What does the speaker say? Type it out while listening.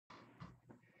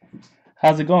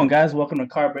How's it going, guys? Welcome to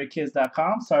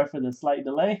cardbreakkids.com. Sorry for the slight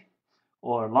delay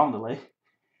or long delay.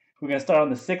 We're going to start on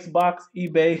the 6-box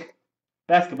eBay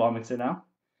basketball mixer now.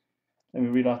 Let me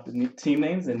read off the team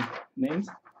names and names.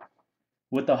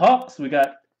 With the Hawks, we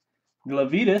got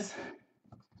Glavitas,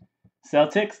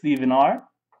 Celtics, Stephen R.,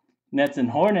 Nets and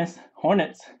Hornets,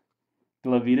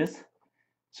 Glavitas,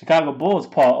 Chicago Bulls,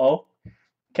 Paul O.,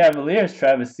 Cavaliers,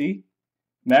 Travis C.,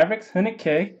 Mavericks, Hunnick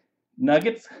K.,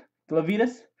 Nuggets,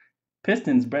 Glavitas,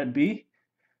 Pistons, Brett B.,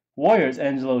 Warriors,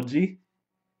 Angelo G.,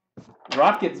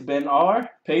 Rockets, Ben R.,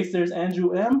 Pacers,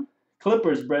 Andrew M.,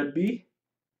 Clippers, Brett B.,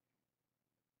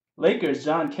 Lakers,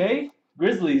 John K.,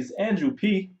 Grizzlies, Andrew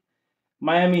P.,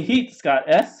 Miami Heat, Scott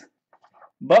S.,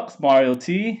 Bucks, Mario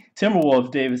T., Timberwolves,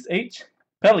 Davis H.,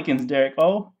 Pelicans, Derek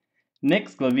O.,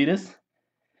 Knicks, Glavitas,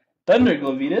 Thunder,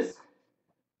 Glavitas,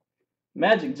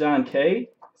 Magic, John K.,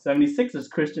 76ers,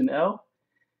 Christian L.,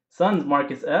 Suns,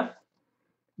 Marcus F.,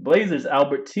 Blazers,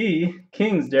 Albert T.,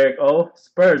 Kings, Derek O.,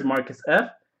 Spurs, Marcus F.,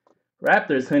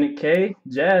 Raptors, Hunnick K.,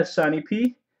 Jazz, Shawnee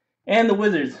P., and the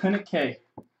Wizards, Hunnick K.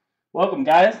 Welcome,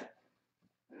 guys.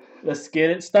 Let's get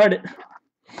it started.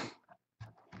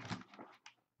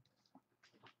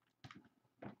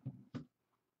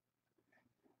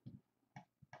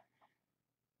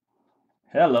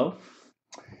 Hello.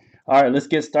 All right, let's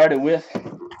get started with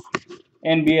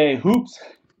NBA hoops.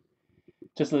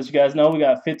 Just to let you guys know, we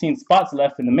got 15 spots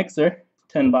left in the mixer,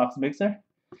 10-box mixer.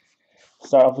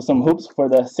 Start off with some hoops for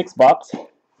the 6-box.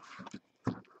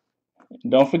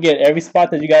 Don't forget, every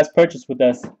spot that you guys purchase with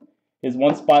us is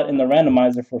one spot in the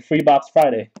randomizer for Free Box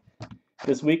Friday.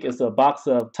 This week it's a box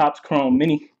of Topps Chrome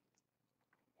Mini.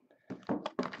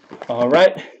 All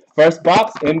right, first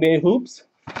box, NBA hoops.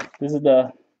 This is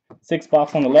the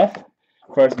 6-box on the left.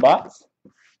 First box.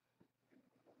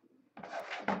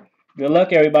 Good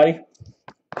luck, everybody.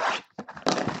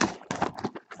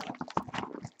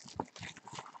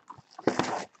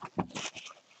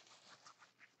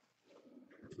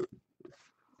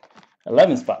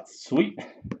 $11 spots. Sweet.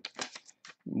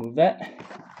 Move that.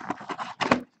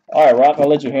 All right, Rock, I'll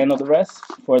let you handle the rest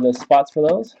for the spots for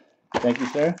those. Thank you,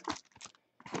 sir.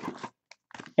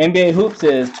 NBA hoops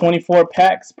is 24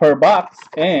 packs per box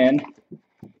and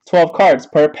 12 cards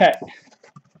per pack.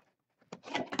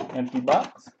 Empty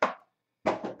box.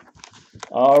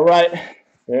 All right,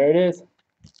 there it is.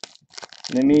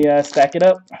 Let me stack it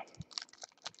up,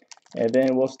 and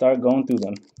then we'll start going through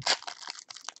them.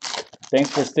 Thanks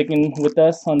for sticking with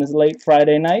us on this late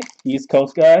Friday night, East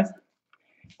Coast guys.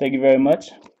 Thank you very much.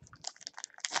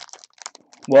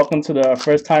 Welcome to the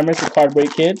first timers to Card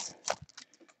Break Kids.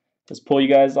 Let's pull you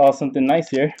guys all something nice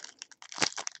here.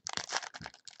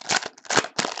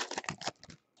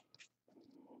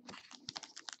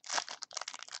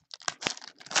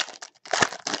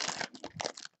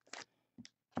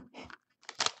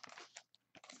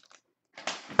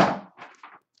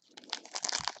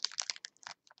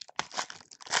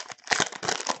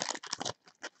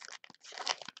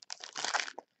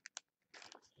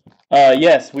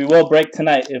 Yes, we will break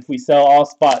tonight if we sell all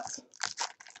spots.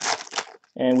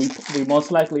 And we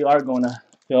most likely are going to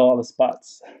fill all the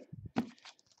spots.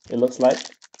 It looks like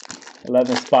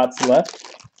 11 spots left.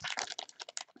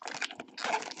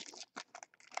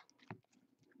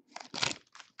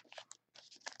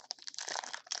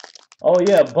 Oh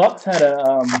yeah, Bucks had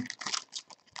a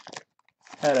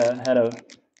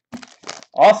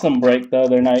awesome break the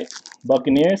other night.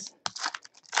 Buccaneers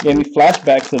gave me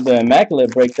flashbacks of the immaculate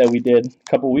break that we did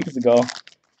a couple weeks ago,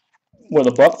 where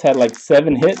the Bucks had like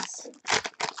 7 hits.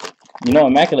 You know,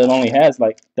 immaculate only has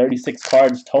like 36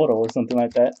 cards total or something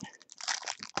like that.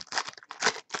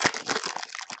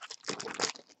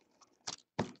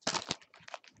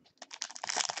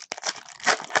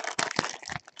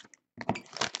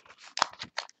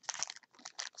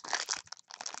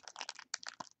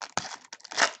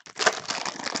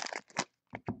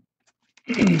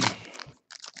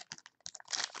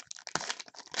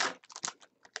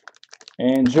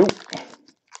 And Juke,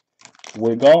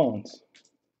 we're gone.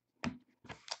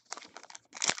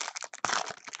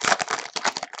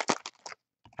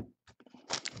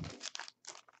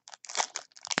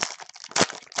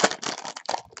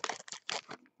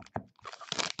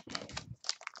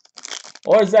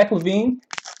 Or Zach Levine.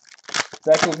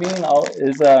 Zach Levine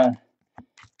is,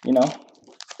 you know,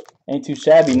 ain't too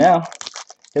shabby now.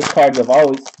 His cards have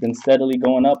always been steadily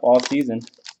going up all season.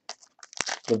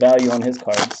 The value on his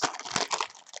cards.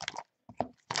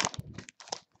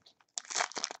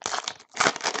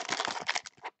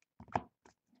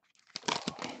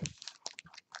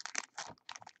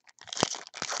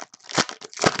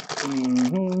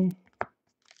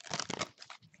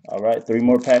 All right, 3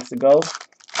 more packs to go.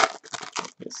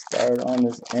 Start on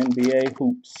this NBA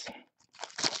hoops.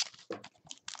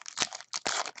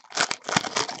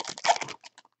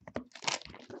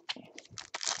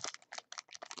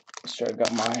 Make sure I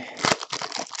got my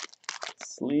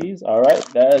sleeves. All right,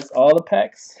 that's all the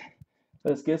packs.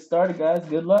 Let's get started, guys.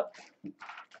 Good luck.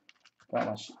 Got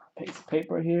my piece of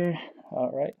paper here.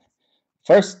 All right.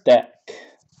 First stack.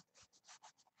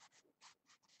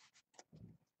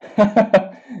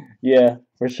 Yeah,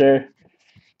 for sure.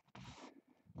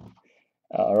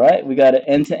 All right, we got an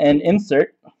end-to-end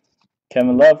insert.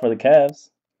 Kevin Love for the Cavs.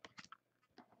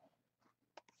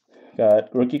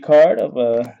 Got rookie card of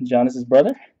Giannis's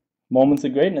brother. Moments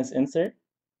of Greatness insert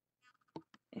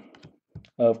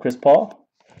of Chris Paul.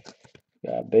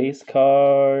 Got base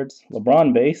cards.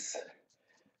 LeBron base.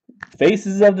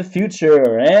 Faces of the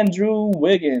Future. Andrew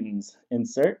Wiggins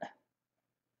insert.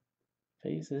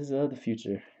 Faces of the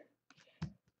Future.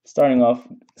 Starting off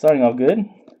good.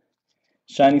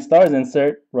 Shining Stars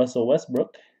insert. Russell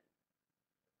Westbrook.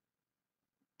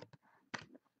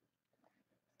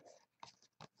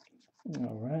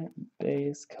 All right,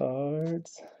 base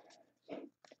cards.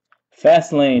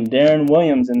 Fast Lane, Darren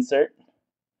Williams insert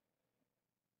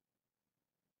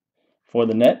for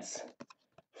the Nets.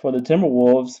 For the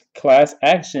Timberwolves, Class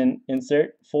Action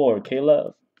insert for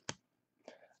K-Love.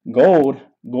 Gold,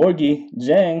 Gorgie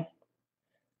Jang,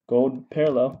 gold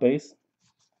parallel base.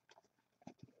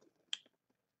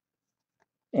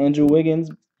 Andrew Wiggins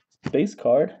base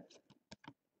card.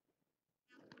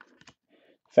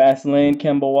 Fast Lane,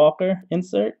 Kemba Walker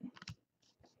insert.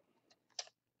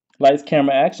 Lights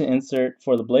Camera Action insert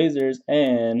for the Blazers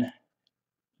and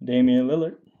Damian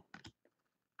Lillard.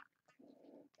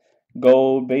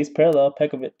 Gold base parallel,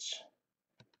 Pekovic.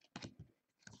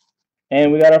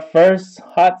 And we got our first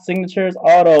Hot Signatures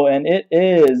auto, and it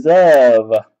is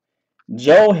of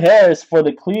Joe Harris for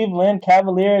the Cleveland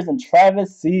Cavaliers and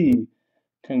Travis C.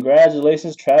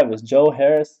 Congratulations, Travis. Joe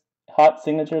Harris, Hot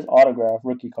Signatures autograph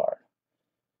rookie card.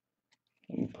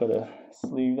 Let me put a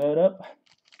sleeve that up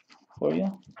for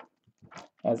you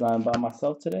as I'm by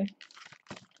myself today.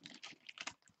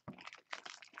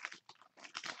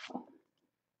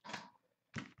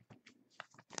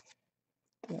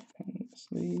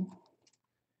 Sleeve.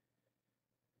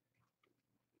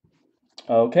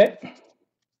 Okay.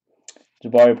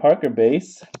 Jabari Parker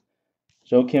base.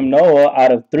 Joakim Noah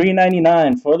out of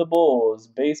 399 for the Bulls.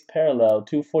 Base parallel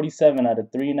 247 out of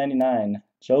 399.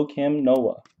 Joakim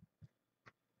Noah.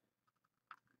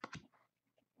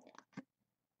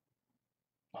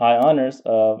 High honors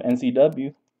of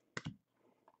NCW.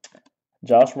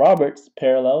 Josh Roberts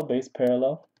parallel, base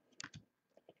parallel.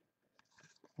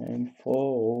 And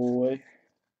four.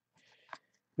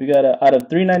 We got out of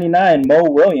 399 Mo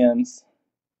Williams.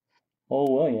 Mo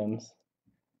Williams.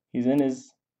 He's in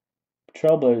his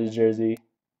Trailblazers jersey,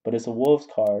 but it's a Wolves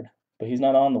card. But he's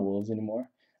not on the Wolves anymore.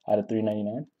 Out of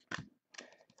 399.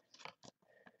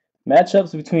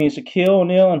 Matchups between Shaquille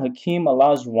O'Neal and Hakeem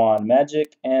Olajuwon.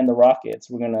 Magic and the Rockets.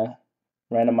 We're going to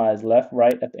randomize left,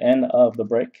 right at the end of the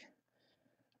break.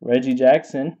 Reggie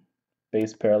Jackson,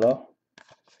 base parallel.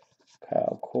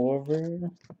 Kyle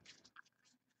Korver.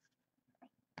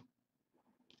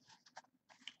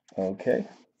 Okay.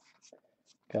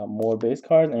 Got more base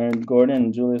cards. Aaron Gordon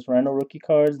and Julius Randle rookie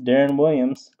cards. Darren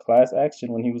Williams, class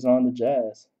action when he was on the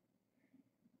Jazz.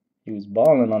 He was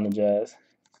balling on the Jazz.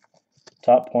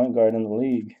 Top point guard in the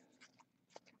league.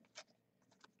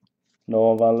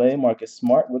 Noah Vonleh, Marcus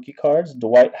Smart rookie cards.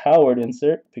 Dwight Howard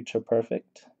insert. Picture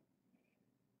perfect.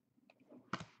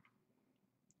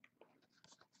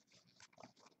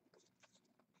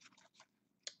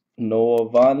 Noah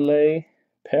Vonleh,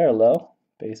 parallel.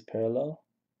 Base parallel.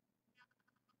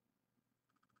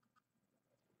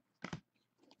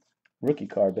 Rookie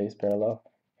card base parallel.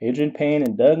 Adrian Payne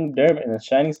and Doug McDermott in the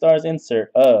Shining Stars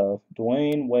insert of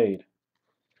Dwayne Wade.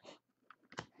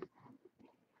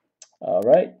 All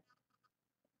right.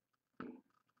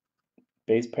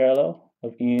 Base parallel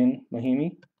of Ian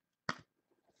Mahimi.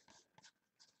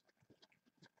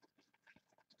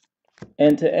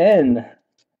 End-to-end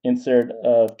insert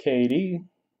of KD.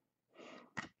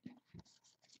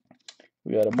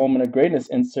 We got a Moment of Greatness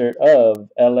insert of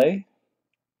LA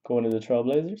going to the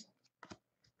Trailblazers.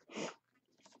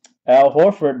 Al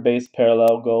Horford base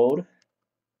parallel gold.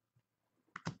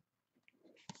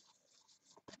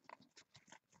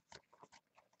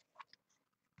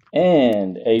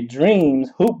 And a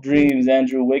Hoop Dreams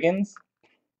Andrew Wiggins.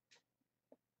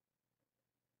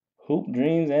 Hoop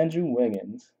Dreams Andrew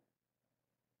Wiggins.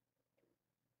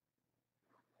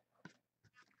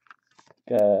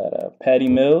 Got Patty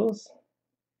Mills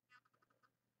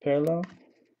parallel.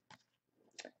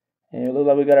 And it looks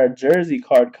like we got our jersey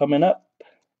card coming up.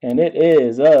 And it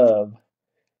is of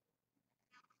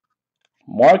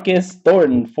Marcus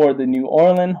Thornton for the New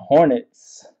Orleans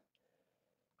Hornets.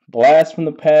 Blast from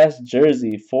the past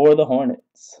jersey for the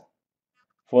Hornets.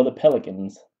 For the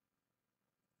Pelicans.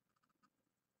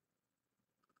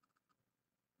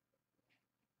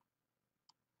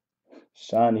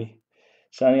 Shiny.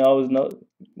 Shiny always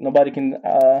nobody can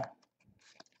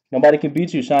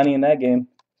beat you, Shiny, in that game.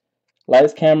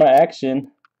 Lights, camera,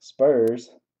 action.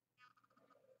 Spurs.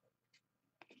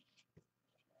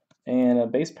 And a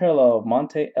base parallel of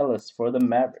Monte Ellis for the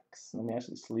Mavericks. Let me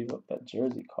actually sleeve up that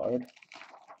jersey card.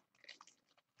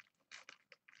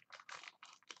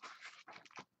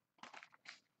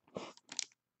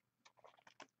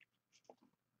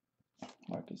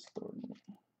 Marcus Thornton.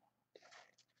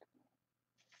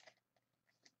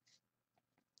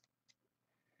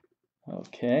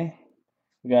 Okay.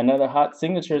 We got another hot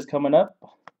signatures coming up.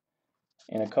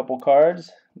 And a couple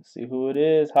cards. Let's see who it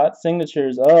is. Hot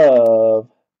signatures of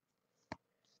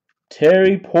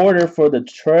Terry Porter for the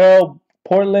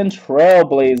Portland Trail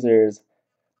Blazers.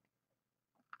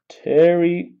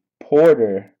 Terry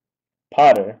Porter.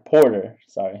 Porter.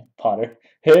 Sorry, Potter.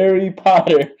 Harry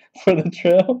Potter for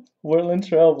the Portland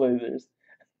Trail Blazers.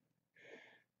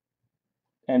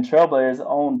 And Trailblazers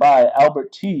owned by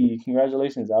Albert T.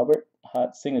 Congratulations, Albert.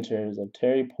 Hot signatures of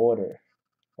Terry Porter.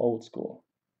 Old school.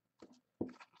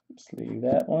 Let's leave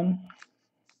that one.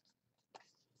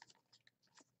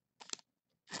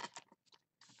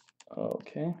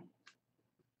 Okay.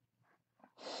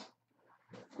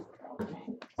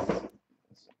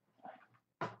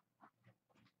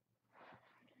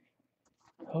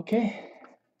 Okay.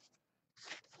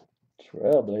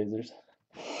 Trailblazers.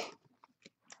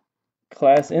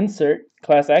 Class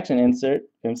action insert,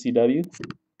 MCW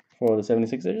for the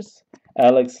 76ers.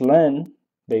 Alex Len,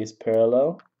 base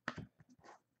parallel.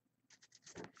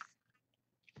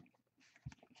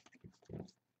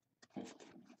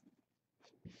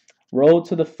 Road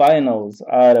to the Finals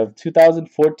out of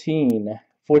 2014.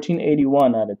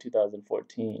 1481 out of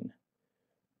 2014.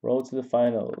 Road to the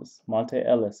Finals. Monte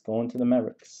Ellis going to the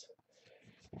Mavericks.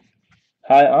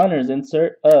 High Honors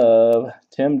insert of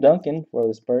Tim Duncan for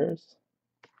the Spurs.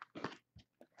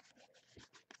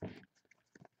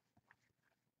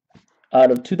 Out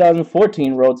of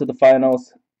 2014, Road to the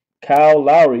Finals, Kyle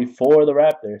Lowry for the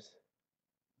Raptors.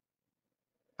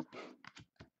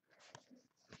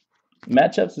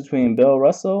 Matchups between Bill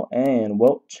Russell and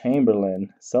Wilt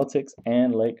Chamberlain, Celtics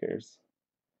and Lakers.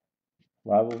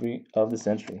 Rivalry of the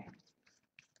century.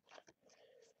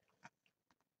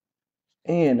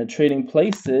 And a trading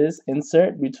places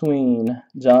insert between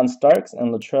John Starks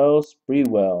and Latrell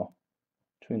Sprewell.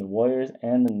 Between the Warriors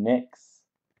and the Knicks.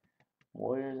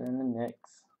 Warriors and the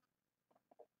Knicks.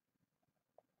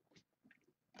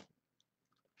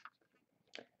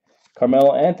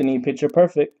 Carmelo Anthony, picture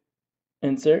perfect.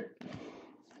 Insert.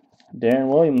 Darren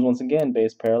Williams, once again,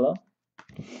 base parallel.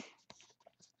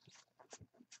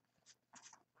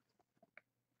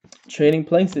 Trading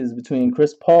places between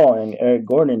Chris Paul and Eric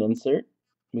Gordon, insert.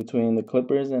 Between the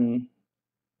Clippers and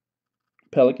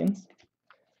Pelicans.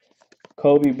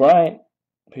 Kobe Bryant,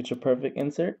 picture perfect,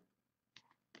 insert.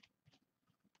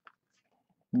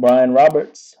 Brian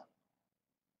Roberts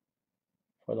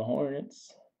for the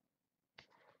Hornets.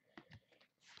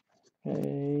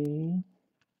 Okay.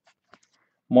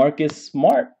 Marcus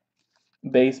Smart,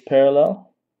 base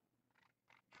parallel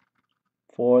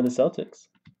for the Celtics.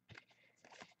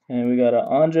 And we got an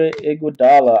Andre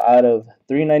Iguodala out of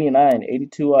 399,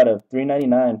 82 out of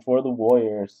 399 for the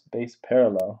Warriors, base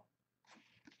parallel.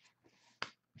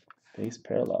 Base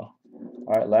parallel.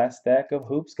 All right, last stack of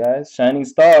hoops, guys. Shining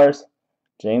Stars,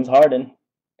 James Harden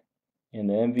in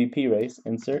the MVP race,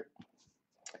 insert.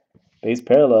 Base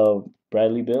parallel,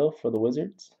 Bradley Beal for the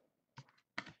Wizards.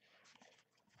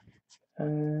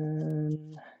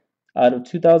 And out of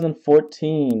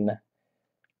 2014,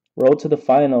 Road to the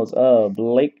Finals of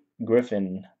Blake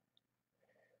Griffin.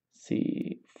 Let's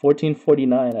see,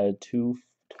 1449 out of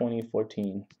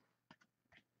 2014.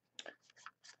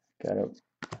 Got a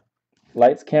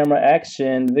lights, camera,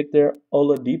 action, Victor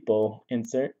Oladipo,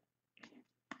 insert.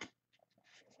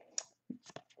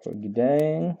 For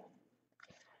Gudang.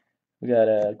 We got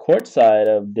a courtside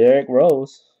of Derrick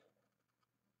Rose,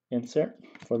 insert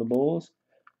for the Bulls.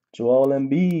 Joel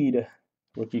Embiid,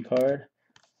 rookie card.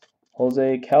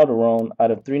 Jose Calderon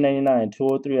out of 399,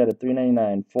 203 out of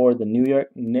 399 for the New York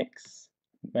Knicks.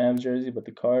 Mavs jersey, but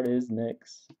the card is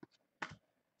Knicks.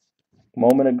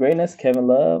 Moment of Greatness, Kevin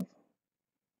Love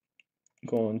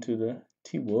going to the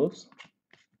T-Wolves.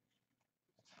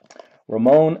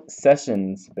 Ramon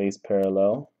Sessions, base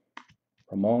parallel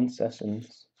Ramon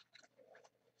Sessions.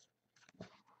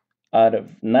 Out of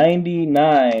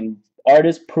 99,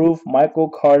 artist proof Michael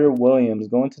Carter Williams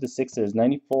going to the Sixers.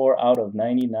 94 out of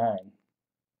 99.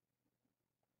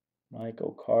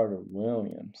 Michael Carter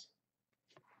Williams.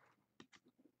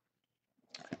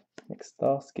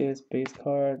 Mixtoskis, base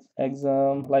card,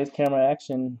 Exum, lights, camera,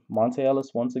 action. Monte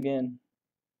Ellis once again.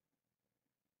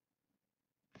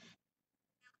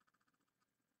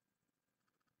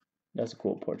 That's a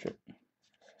cool portrait.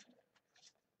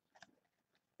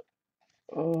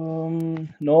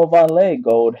 Noah Vonleh,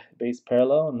 gold base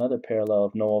parallel. Another parallel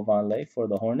of Noah Vonleh for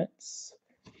the Hornets.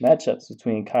 Matchups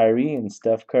between Kyrie and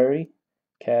Steph Curry.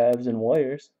 Cavs and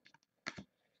Warriors.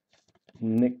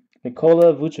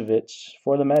 Nikola Vucevic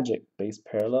for the Magic, base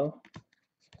parallel.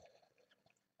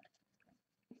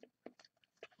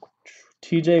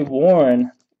 TJ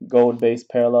Warren, gold base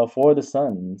parallel for the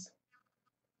Suns.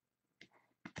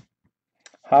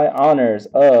 High honors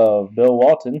of Bill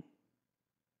Walton,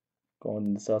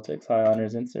 going to the Celtics. High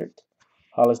honors insert.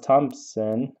 Hollis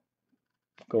Thompson,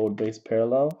 gold base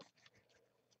parallel.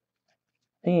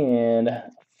 And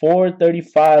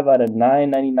 435 out of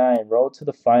 999. Road to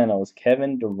the finals.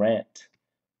 Kevin Durant.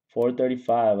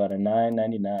 435 out of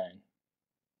 999.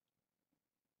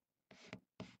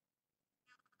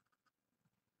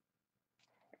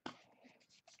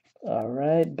 All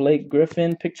right, Blake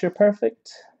Griffin, picture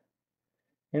perfect.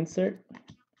 Insert.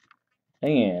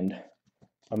 And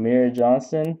Amir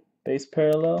Johnson, base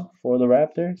parallel for the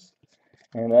Raptors.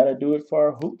 And that'll do it for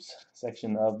our hoops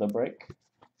section of the break.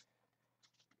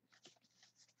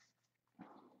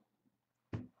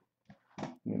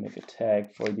 Let me make a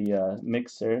tag for the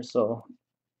mixer. So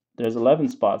there's 11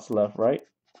 spots left, right,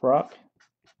 Brock?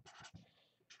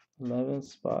 11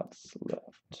 spots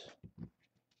left.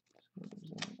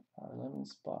 11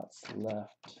 spots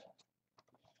left.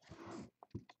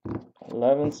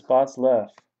 11 spots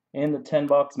left in the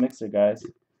 10-box mixer, guys.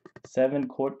 7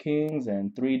 Court Kings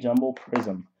and 3 Jumbo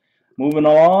Prism. Moving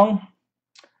along,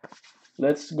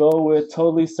 let's go with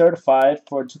Totally Certified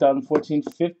for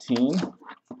 2014-15.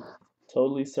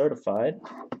 Totally Certified.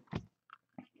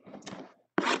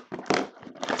 Here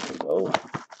we go.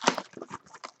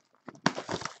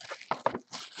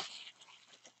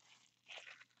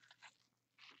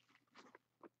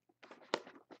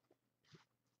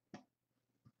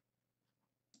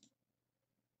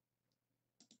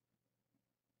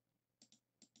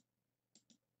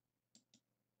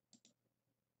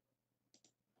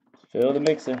 Fill the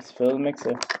mixer. Fill the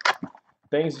mixer.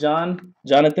 Thanks,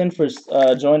 Jonathan, for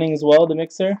joining as well. The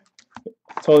mixer.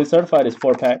 Totally Certified is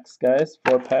 4 packs, guys.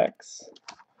 4 packs.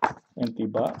 Empty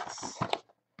box.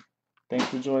 Thanks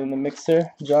for joining the mixer,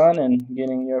 John, and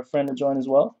getting your friend to join as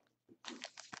well.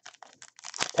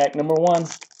 Pack number 1.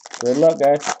 Good luck,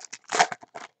 guys.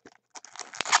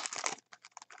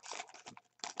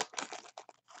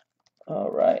 All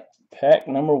right, pack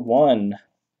number 1.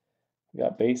 We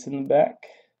got base in the back.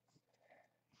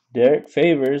 Derek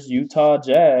Favors, Utah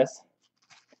Jazz.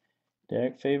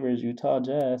 Derek Favors, Utah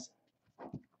Jazz.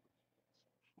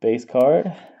 Base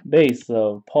card. Base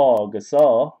of Paul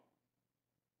Gasol.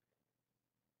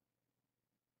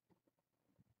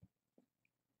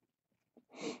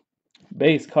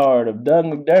 Base card of Doug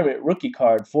McDermott, rookie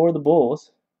card for the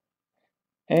Bulls.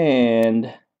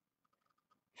 And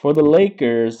for the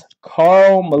Lakers,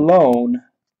 Karl Malone.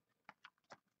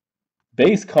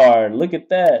 Base card. Look at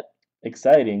that.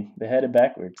 Exciting. They had it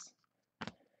backwards.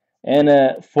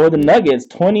 And for the Nuggets,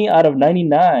 20 out of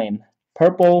 99.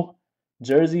 Purple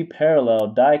jersey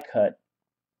parallel die cut.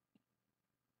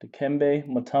 Dikembe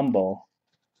Mutombo.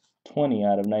 20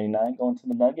 out of 99 going to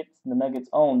the Nuggets. The Nuggets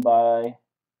owned by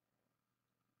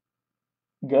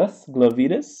Gus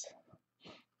Glavitas.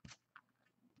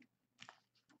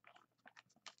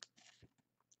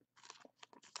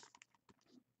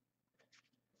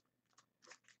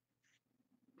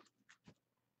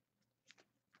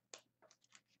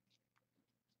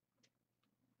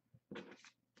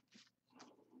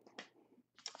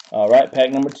 All right,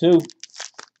 pack number 2.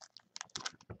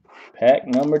 Pack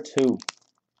number 2.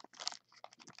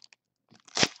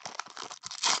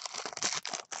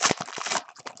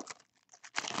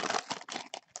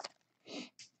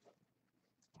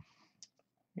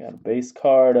 Got a base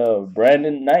card of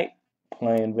Brandon Knight,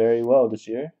 playing very well this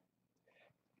year.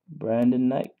 Brandon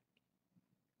Knight.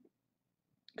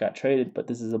 Got traded, but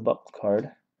this is a Bucks card.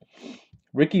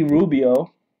 Ricky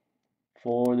Rubio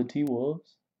for the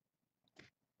T-Wolves.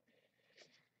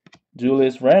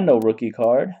 Julius Randle rookie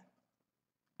card.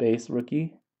 Base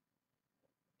rookie.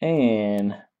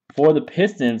 And for the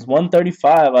Pistons,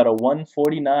 135 out of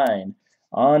 149.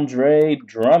 Andre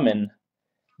Drummond.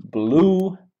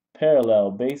 Blue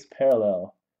parallel, base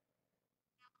parallel.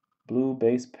 Blue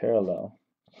base parallel.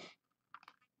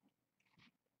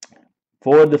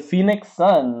 For the Phoenix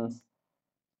Suns,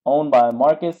 owned by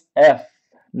Marcus F.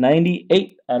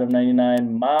 98 out of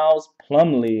 99. Miles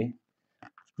Plumlee.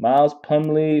 Miles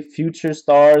Plumlee, Future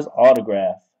Stars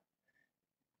autograph.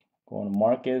 Going to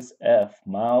Marcus F.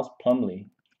 Miles Plumlee.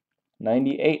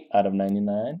 98 out of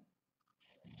 99.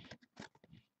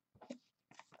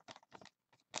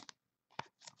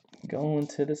 Going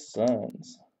to the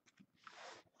Suns.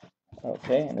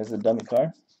 Okay, and there's a dummy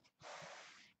card.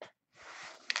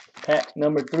 Pack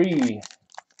number 3.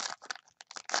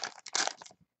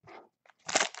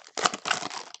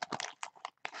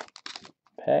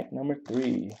 Pack number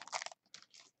 3.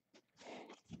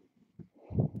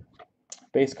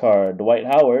 Base card, Dwight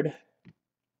Howard.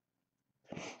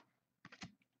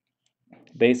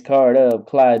 Base card of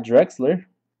Clyde Drexler.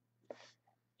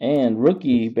 And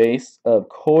rookie base of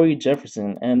Corey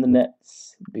Jefferson and the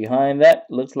Nets. Behind that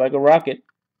looks like a Rocket.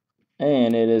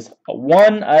 And it is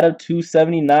 1 out of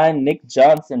 279, Nick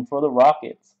Johnson for the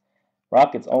Rockets.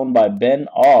 Rockets owned by Ben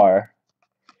R.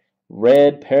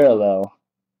 Red parallel.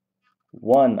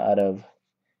 1 out of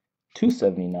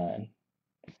 279.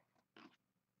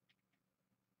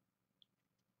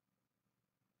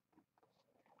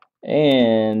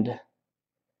 And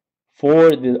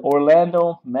for the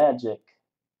Orlando Magic,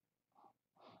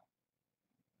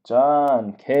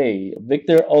 John K.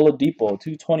 Victor Oladipo,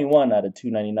 221 out of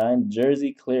 299,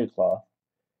 jersey clear cloth.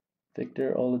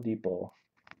 Victor Oladipo.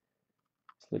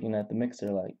 Just looking at the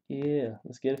mixer like, yeah,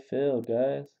 let's get it filled,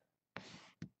 guys.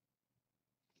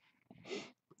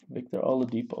 Victor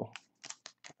Oladipo.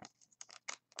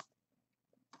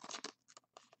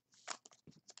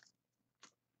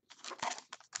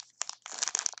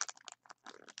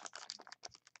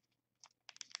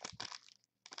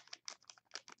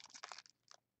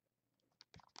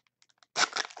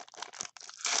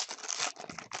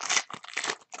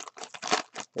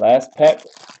 Last pack,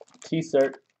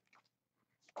 T-shirt.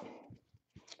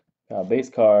 Base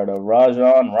card of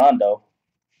Rajon Rondo.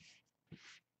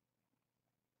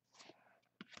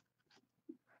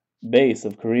 Base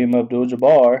of Kareem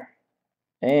Abdul-Jabbar.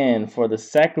 And for the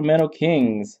Sacramento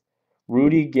Kings,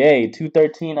 Rudy Gay,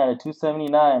 213 out of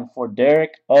 279 for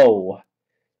Derek O.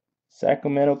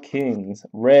 Sacramento Kings,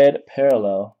 red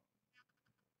parallel.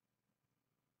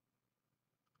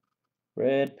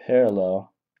 Red parallel.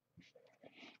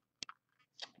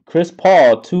 Chris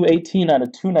Paul, 218 out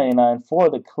of 299 for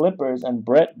the Clippers, and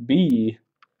Brett B.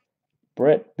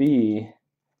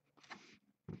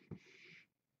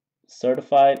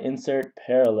 Certified insert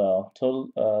parallel.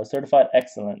 Total certified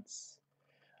excellence.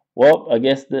 Well, I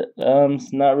guess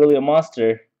it's not really a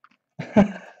monster.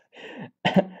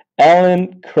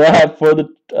 Allen Crabbe for the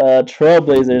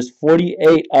Trailblazers,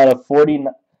 48 out of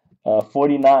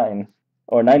 49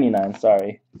 or 99.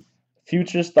 Sorry.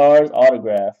 Future Stars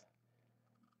autograph.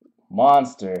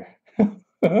 Monster.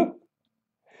 Yeah,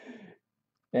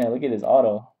 look at his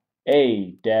auto.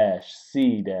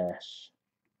 A-C-.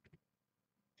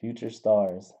 Future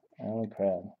Stars. Allen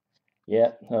Crabbe.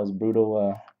 Yep, that was a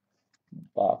brutal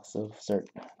box of cert.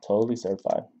 Totally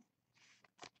certified.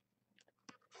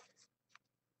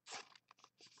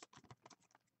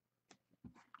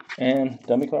 And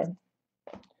dummy card.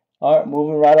 Alright,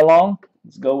 moving right along.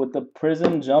 Let's go with the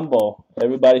Prism Jumbo.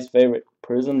 Everybody's favorite,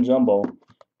 Prism Jumbo.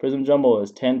 Prism Jumbo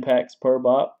is 10 packs per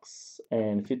box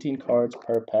and 15 cards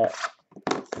per pack.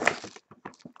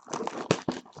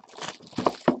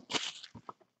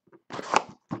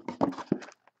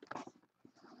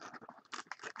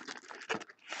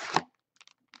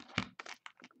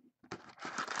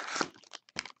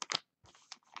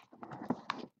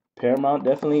 Paramount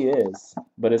definitely is,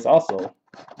 but it's also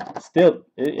still,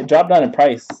 it dropped down in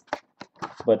price,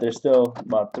 but they're still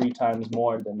about 3 times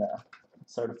more than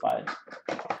certified.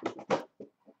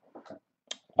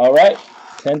 All right,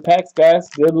 10 packs, guys.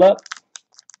 Good luck.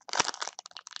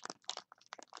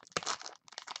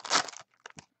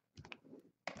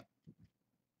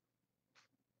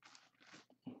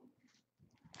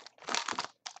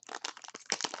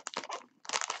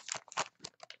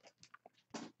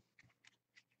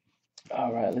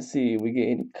 All right, let's see if we get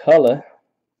any color.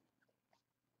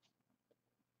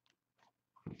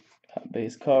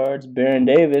 Base cards, Baron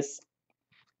Davis,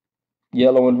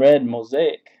 yellow and red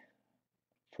mosaic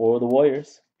for the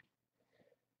Warriors.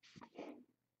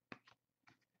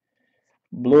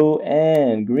 Blue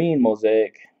and green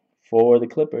mosaic for the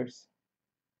Clippers.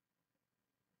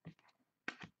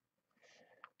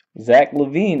 Zach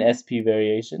LaVine SP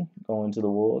variation going to the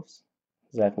Wolves.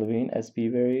 Zach LaVine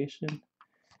SP variation.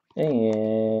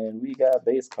 And we got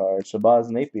base card. Shabazz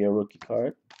Napier rookie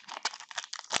card.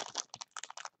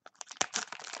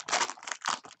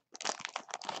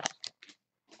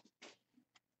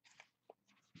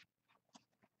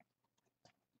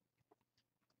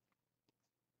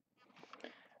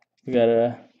 We got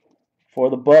a for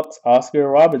the Bucks, Oscar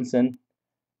Robinson,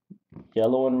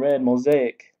 yellow and red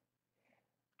mosaic.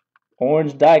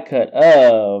 Orange die cut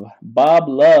of Bob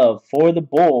Love for the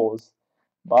Bulls.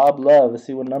 Bob Love, let's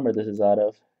see what number this is out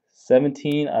of.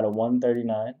 17 out of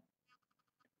 139.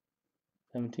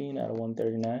 17 out of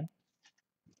 139.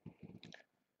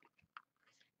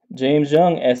 James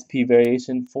Young, SP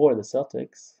variation for the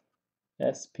Celtics.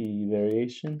 SP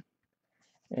variation.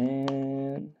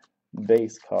 And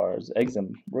base cards.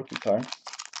 Exum rookie card.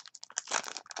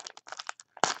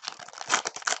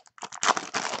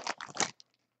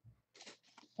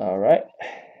 All right.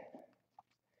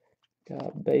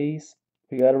 Got base.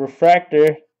 We got a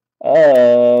refractor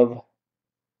of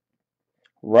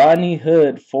Rodney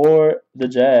Hood for the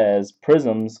Jazz.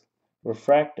 Prisms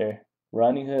refractor.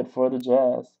 Rodney Hood for the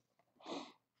Jazz.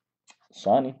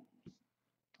 Shiny.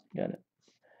 Got it.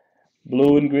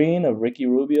 Blue and green of Ricky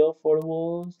Rubio for the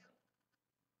Wolves.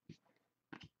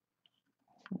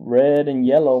 Red and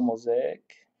yellow mosaic.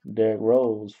 Derrick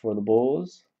Rose for the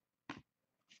Bulls.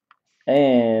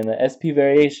 And an SP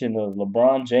variation of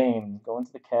LeBron James going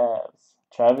to the Cavs.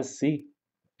 Travis C.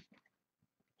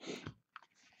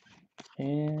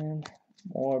 And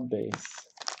more base.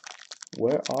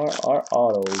 Where are our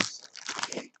autos?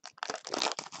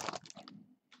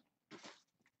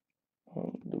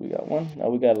 Oh, do we got one? Oh,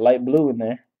 we got light blue in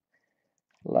there.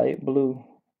 Light blue,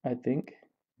 I think.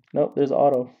 Nope, there's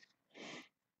auto.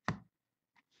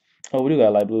 Oh, we do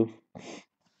got light blue.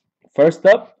 First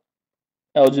up,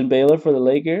 Elgin Baylor for the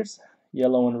Lakers.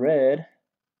 Yellow and red.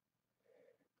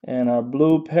 And our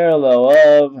blue parallel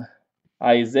of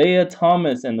Isaiah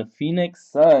Thomas and the Phoenix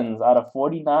Suns out of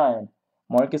 49.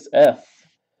 Marcus F.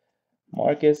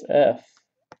 Marcus F.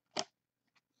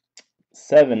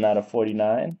 7 out of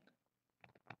 49.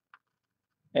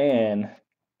 And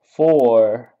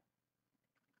for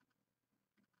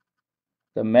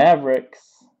the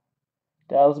Mavericks,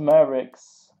 Dallas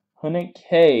Mavericks, Hunnick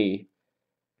K.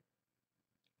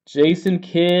 Jason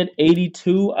Kidd,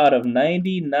 82 out of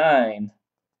 99.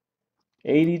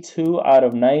 82 out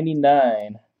of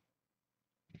 99.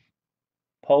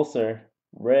 Pulsar,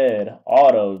 red,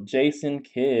 auto, Jason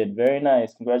Kidd. Very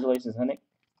nice. Congratulations, Hunnick.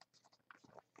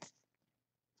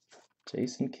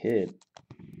 Jason Kidd.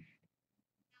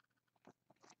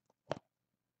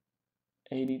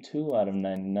 82 out of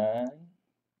 99.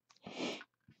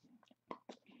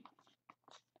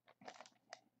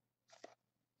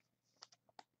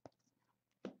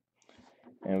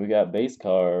 And we got base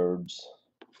cards.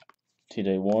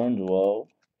 TJ Warren, Joel,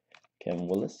 Kevin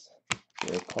Willis,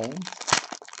 Derek Combs.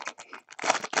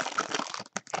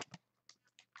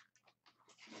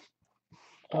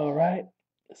 All right,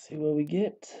 let's see what we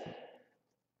get.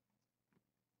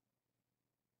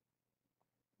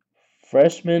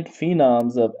 Freshman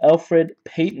Phenoms of Elfrid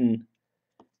Payton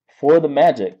for the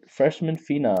Magic. Freshman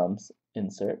Phenoms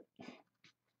insert.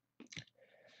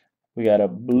 We got a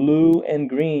blue and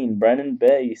green Brennan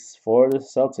Bass for the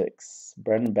Celtics.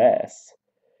 Brennan Bass.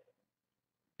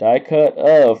 Die cut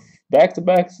of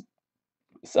back-to-back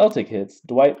Celtic hits.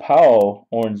 Dwight Powell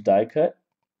orange die cut.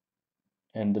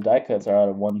 And the die cuts are out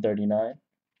of 139.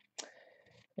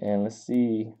 And let's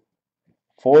see.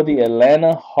 For the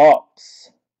Atlanta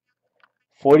Hawks,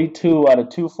 42 out of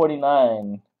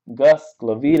 249. Gus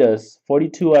Glavitas,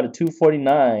 42 out of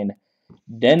 249.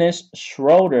 Dennis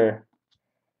Schroeder.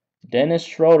 Dennis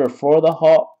Schroeder for the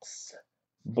Hawks.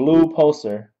 Blue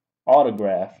poster.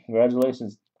 Autograph.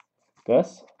 Congratulations,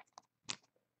 Gus.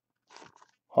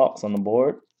 Hawks on the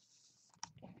board.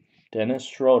 Dennis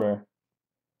Schroeder.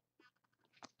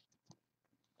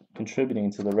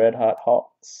 Contributing to the Red Hot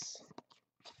Hawks.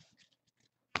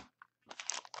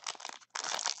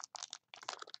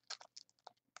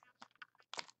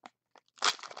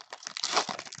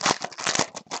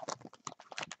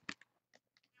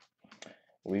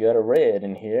 We got a red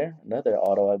in here. Another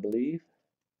auto, I believe.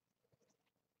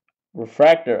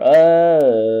 Refractor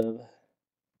of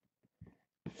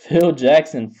Phil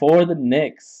Jackson for the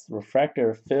Knicks. Refractor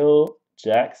of Phil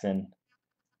Jackson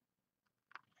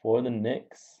for the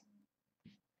Knicks.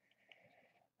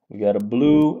 We got a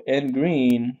blue and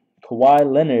green Kawhi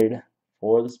Leonard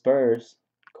for the Spurs.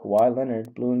 Kawhi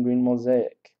Leonard, blue and green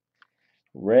mosaic.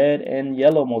 Red and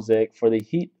yellow mosaic for the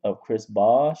Heat of Chris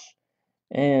Bosh.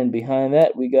 And behind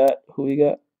that, we got, who we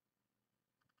got?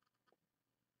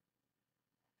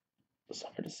 It's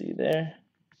hard to see there.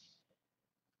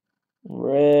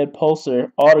 Red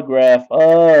Pulsar autograph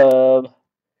of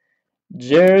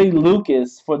Jerry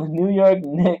Lucas for the New York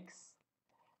Knicks.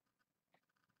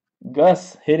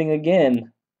 Gus hitting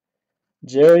again.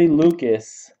 Jerry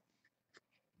Lucas.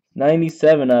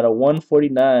 97 out of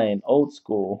 149. Old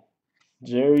school.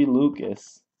 Jerry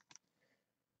Lucas.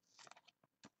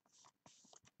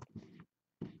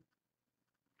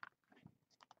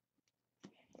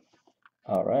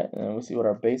 Alright, and we'll see what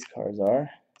our base cards are.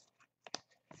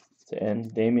 To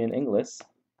end, Damian Inglis.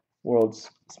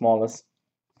 World's smallest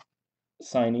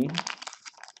signee.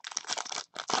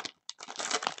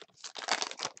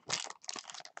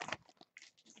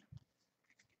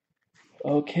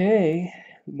 Okay,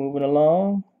 moving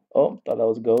along. Oh, thought that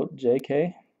was gold.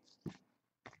 JK.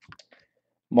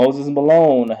 Moses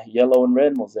Malone, yellow and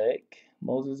red mosaic.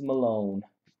 Moses Malone.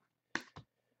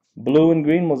 Blue and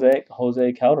green mosaic,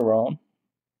 Jose Calderon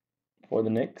for the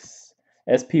Knicks.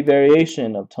 SP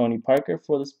variation of Tony Parker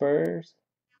for the Spurs.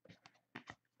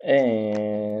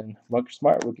 And Marcus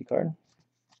Smart rookie card.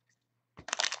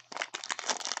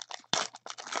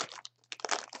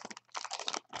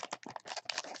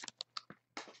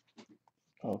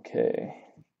 Okay.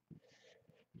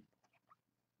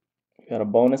 We got a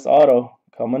bonus auto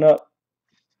coming up.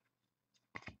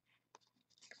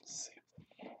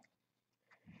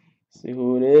 See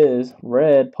who it is.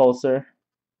 Red Pulsar.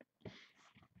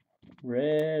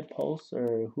 Red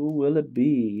Pulsar. Who will it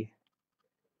be?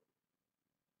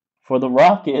 For the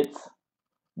Rockets,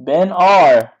 Ben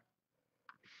R.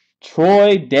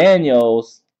 Troy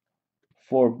Daniels.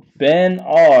 For Ben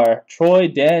R. Troy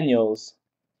Daniels.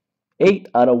 8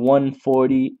 out of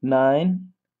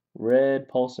 149. Red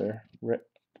Pulsar. Red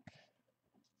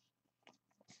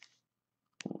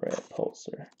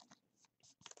Pulsar.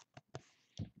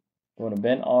 Going to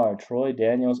Ben R. Troy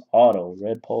Daniels auto.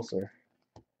 Red Pulsar.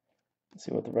 Let's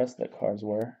see what the rest of the cards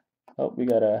were. Oh, we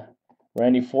got a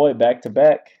Randy Foye back to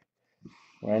back.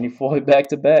 Randy Foye back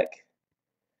to back.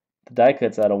 The die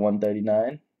cuts out of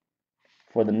 139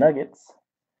 for the Nuggets.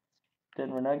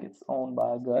 Denver Nuggets owned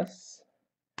by Gus.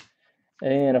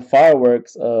 And a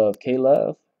fireworks of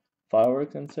K-Love.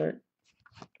 Fireworks insert.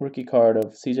 Rookie card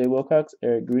of CJ Wilcox,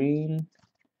 Eric Green,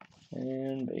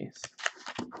 and base.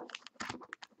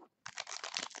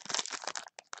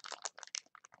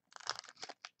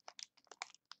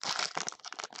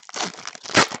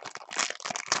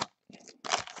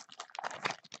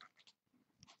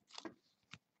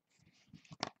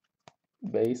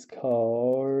 Base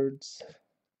cards.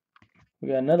 We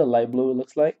got another light blue, it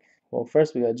looks like. Well,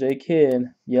 first we got J Kidd,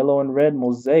 yellow and red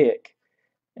mosaic,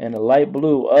 and a light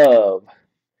blue of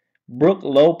Brook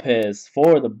Lopez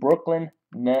for the Brooklyn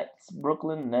Nets.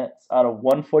 Brooklyn Nets out of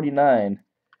 149.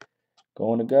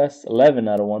 Going to Gus, 11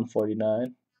 out of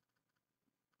 149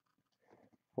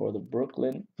 for the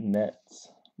Brooklyn Nets.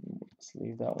 Let's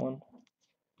leave that one.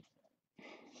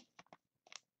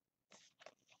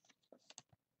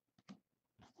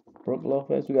 Brook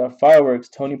Lopez. We got fireworks.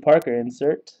 Tony Parker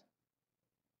insert.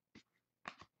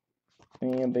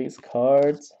 And base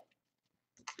cards.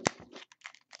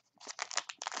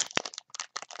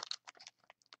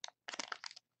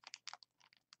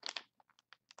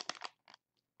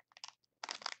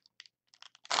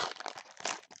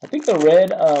 I think the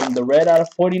red out of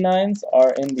 49s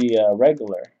are in the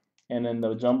regular, and then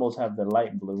the jumbos have the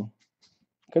light blue.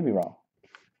 Could be wrong.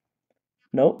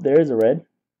 Nope, there is a red.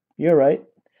 You're right.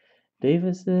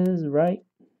 Davis is right.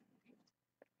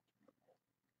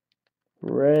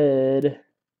 Red.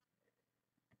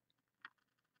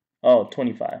 Oh,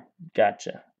 25.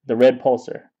 Gotcha. The red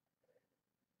pulsar.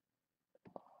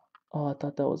 Oh, I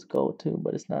thought that was gold too,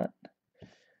 but it's not.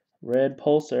 Red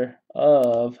pulsar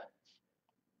of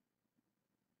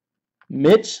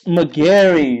Mitch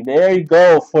McGary. There you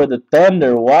go for the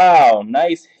Thunder. Wow,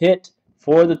 nice hit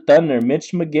for the Thunder.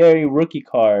 Mitch McGary rookie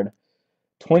card.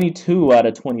 22 out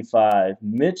of 25.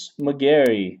 Mitch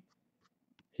McGary.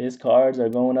 His cards are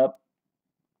going up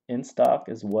in stock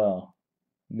as well.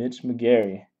 Mitch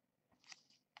McGary.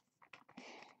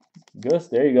 Gus,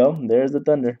 there you go. There's the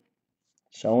Thunder.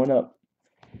 Showing up.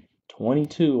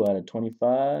 22 out of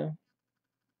 25.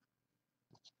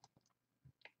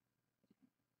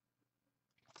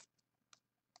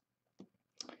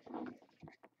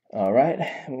 All right,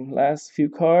 last few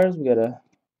cards. We got a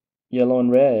yellow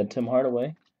and red, Tim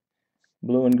Hardaway.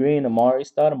 Blue and green, Amari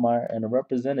Stoudemire. And a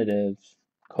representative,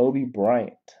 Kobe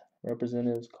Bryant.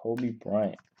 Representatives, Kobe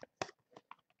Bryant.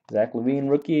 Zach LaVine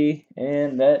rookie.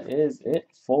 And that is it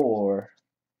for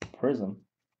Prism.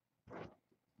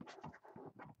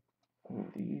 Move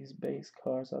these base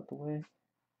cards out the way.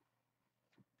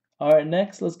 All right,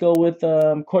 next let's go with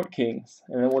Court Kings,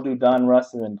 and then we'll do Don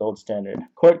Russ and then Gold Standard.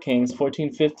 Court Kings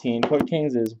 1415. Court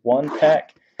Kings is 1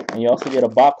 pack, and you also get a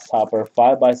box topper,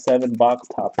 5x7 box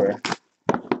topper.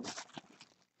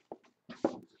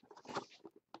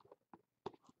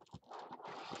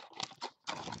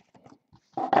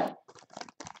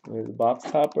 Here's the box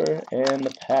topper and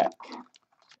the pack.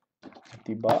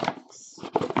 Empty box.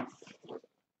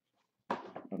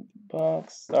 Empty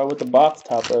box. Start with the box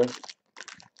topper.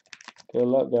 Good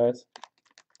luck, guys.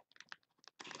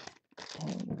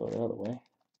 Go the other way.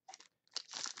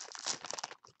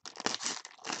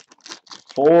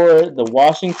 For the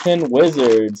Washington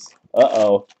Wizards.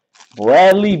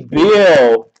 Bradley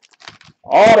Beal.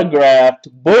 Autographed.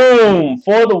 Boom!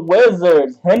 For the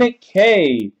Wizards. Hennick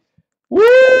K.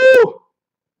 Woo!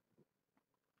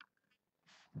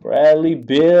 Bradley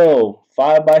Beal.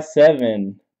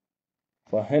 5x7.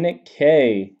 For Hennick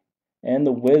K. And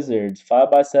the Wizards.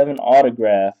 5x7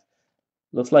 autograph.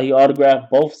 Looks like he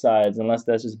autographed both sides, unless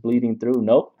that's just bleeding through.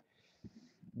 Nope.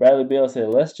 Bradley Beal said,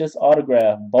 let's just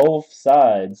autograph both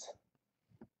sides.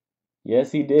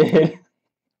 Yes, he did.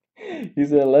 He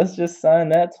said, let's just sign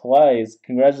that twice.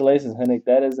 Congratulations, Hennick.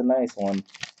 That is a nice one.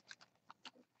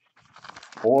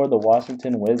 For the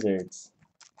Washington Wizards.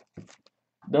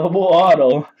 Double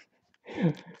auto.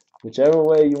 Whichever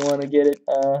way you want to get it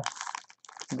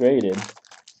graded.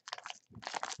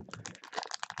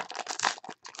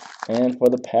 And for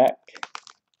the pack.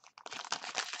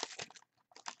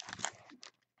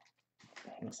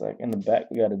 Looks like in the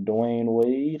back we got a Dwayne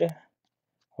Wade.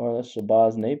 Or that's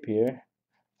Shabazz Napier.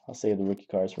 I'll save the rookie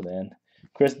cards for the end.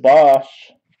 Chris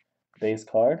Bosh, base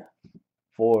card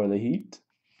for the Heat.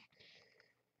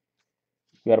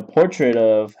 We got a portrait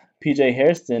of PJ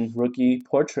Hairston, rookie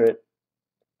portrait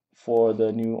for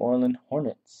the New Orleans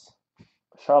Hornets.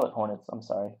 Charlotte Hornets, I'm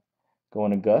sorry.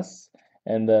 Going to Gus.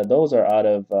 And those are out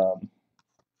of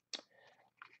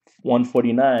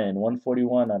 149,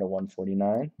 141 out of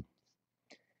 149.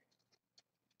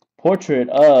 Portrait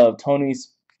of Tony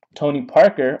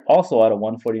Parker, also out of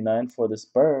 149 for the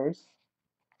Spurs.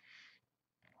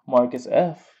 Marcus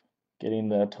F. getting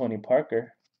the Tony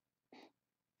Parker.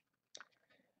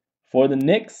 For the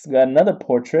Knicks, got another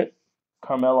portrait.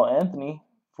 Carmelo Anthony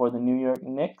for the New York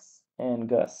Knicks and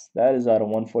Gus. That is out of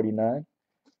 149.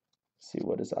 Let's see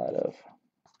what is out of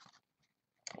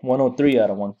 103 out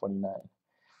of 149.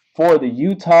 For the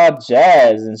Utah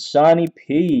Jazz and Shawnee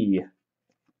P.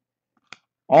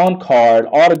 On card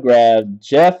autograph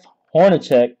Jeff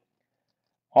Hornacek.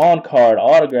 On card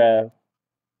autograph.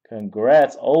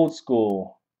 Congrats, old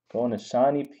school. Going to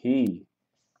Shawnee P.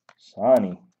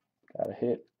 Shawnee got a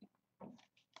hit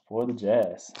for the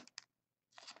Jazz.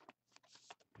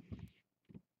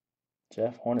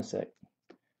 Jeff Hornacek.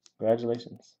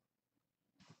 Congratulations.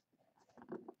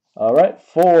 All right,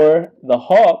 for the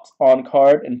Hawks on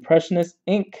card Impressionist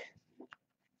Ink.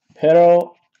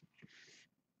 Pero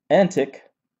Antic.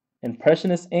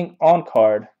 Impressionist Ink on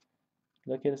card.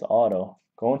 Look at his auto.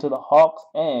 Going to the Hawks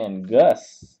and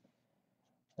Gus.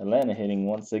 Atlanta hitting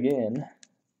once again.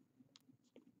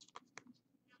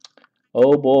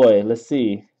 Oh boy, let's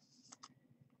see.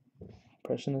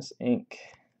 Impressionist Ink.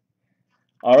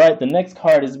 All right, the next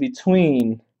card is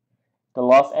between the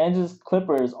Los Angeles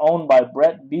Clippers, owned by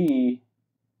Brett B.,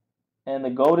 and the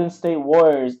Golden State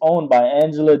Warriors, owned by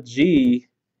Angelo G.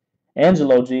 11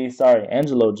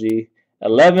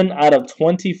 out of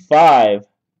 25.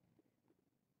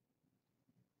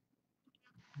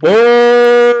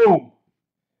 Boom!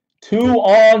 2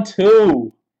 on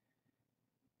 2.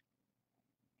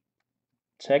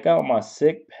 Check out my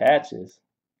sick patches.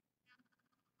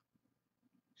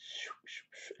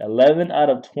 11 out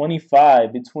of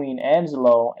 25 between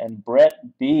Angelo and Brett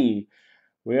B.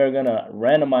 We are going to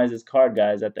randomize this card,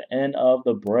 guys, at the end of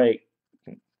the break.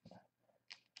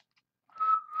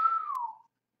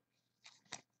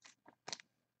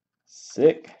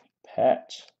 Sick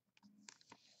patch.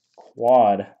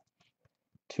 Quad.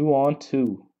 2 on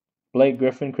 2. Blake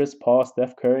Griffin, Chris Paul,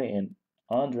 Steph Curry, and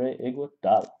Andre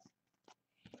Iguodala.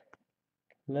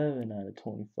 11 out of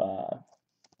 25.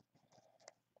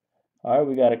 All right,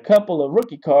 we got a couple of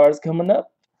rookie cards coming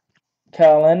up.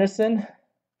 Kyle Anderson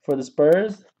for the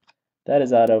Spurs. That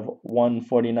is out of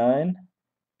 149.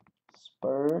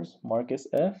 Spurs, Marcus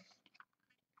F.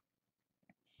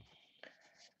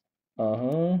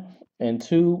 And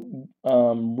 2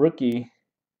 rookie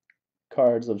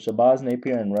cards of Shabazz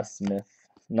Napier and Russ Smith,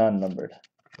 non-numbered.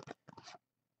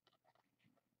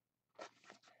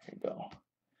 There you go.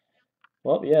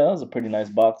 Well, yeah, that was a pretty nice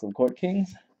box of Court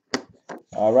Kings.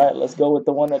 All right, let's go with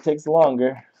the one that takes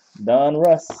longer. Don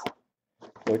Russ,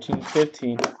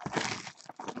 14-15.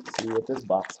 See what this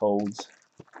box holds.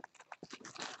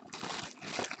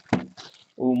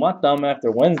 Ooh, my thumb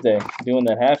after Wednesday doing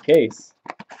that half case.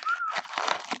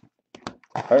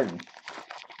 Hurting.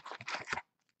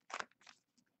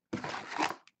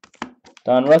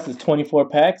 Don Russ is 24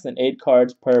 packs and 8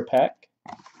 cards per pack.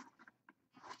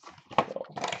 So,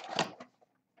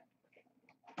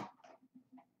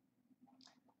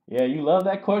 yeah, you love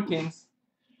that Court Kings.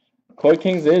 Court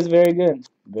Kings is very good.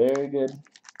 Very good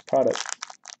product.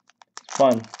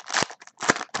 Fun.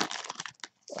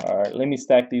 Alright, let me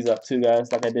stack these up too,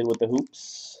 guys, like I did with the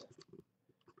hoops.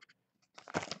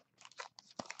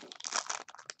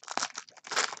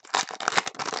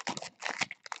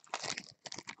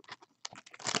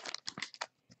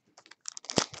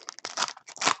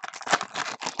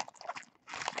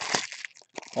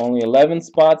 Only 11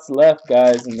 spots left,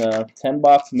 guys, in the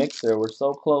 10-box mixer. We're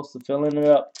so close to filling it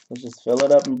up. Let's just fill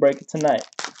it up and break it tonight.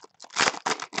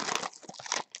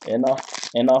 End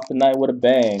off the night with a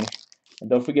bang. And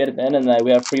don't forget, at the end of the night,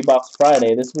 we have Free Box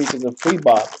Friday. This week is a free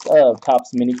box of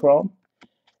Topps Mini Chrome.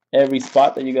 Every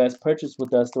spot that you guys purchase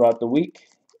with us throughout the week,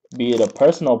 be it a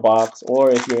personal box or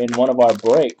if you're in one of our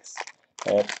breaks,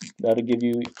 that'll give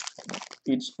you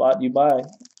each spot you buy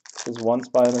is one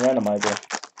spot in the randomizer.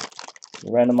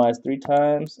 You randomize 3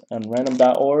 times on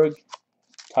random.org.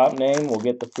 Top name will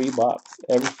get the free box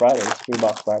every Friday. It's Free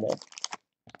Box Friday.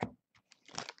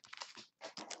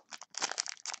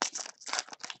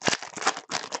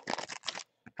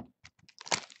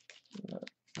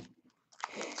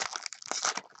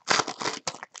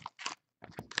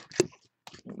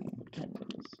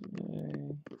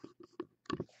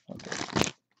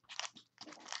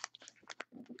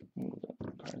 Move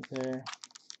the cards there.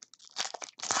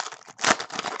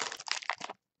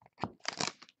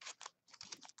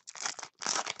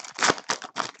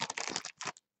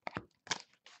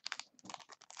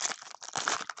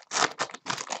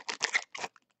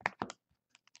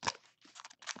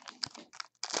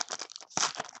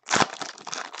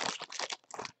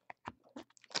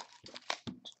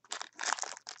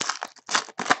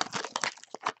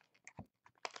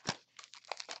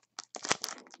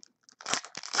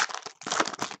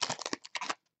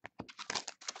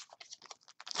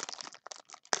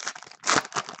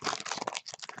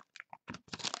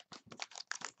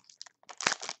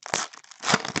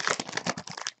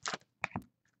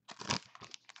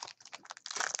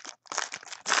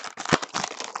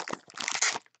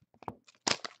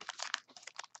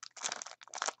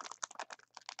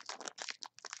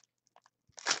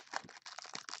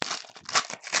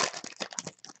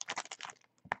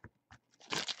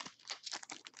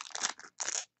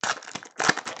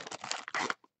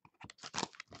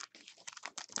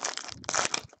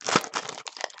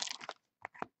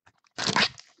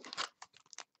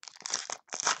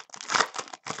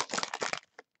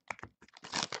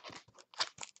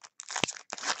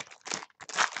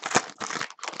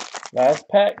 Last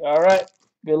pack. All right.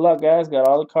 Good luck, guys. Got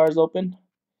all the cards open.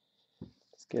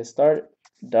 Let's get started.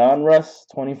 Don Russ,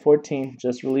 2014,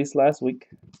 just released last week.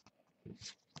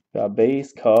 Got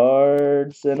base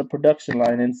cards and a production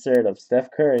line insert of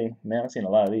Steph Curry. Man, I've seen a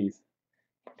lot of these.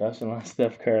 Production line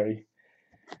Steph Curry.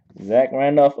 Zach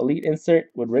Randolph Elite insert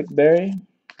with Rick Barry.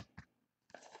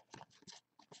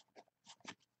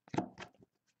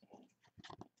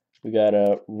 We got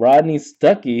a Rodney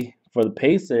Stuckey for the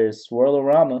Pacers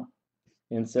Swirlorama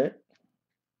insert.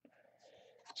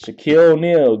 Shaquille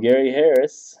O'Neal, Gary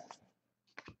Harris,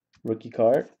 rookie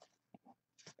card.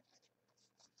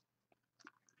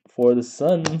 For the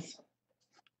Suns,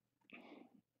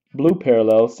 blue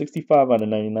parallel, 65 out of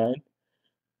 99.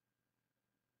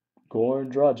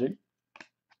 Goran Dragic.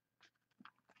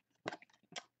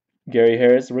 Gary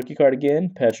Harris, rookie card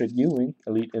again. Patrick Ewing,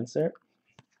 elite insert.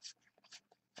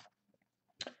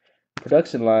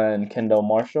 Production line, Kendall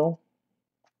Marshall.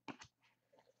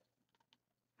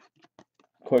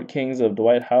 Court Kings of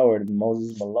Dwight Howard and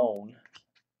Moses Malone.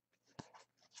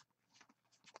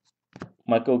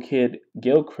 Michael Kidd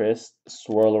Gilchrist,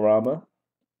 Swirlorama.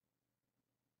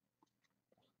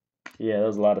 Yeah,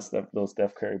 there's a lot of stuff, those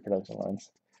Steph Curry production lines.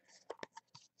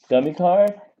 Dummy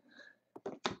card.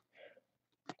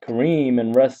 Kareem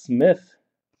and Russ Smith.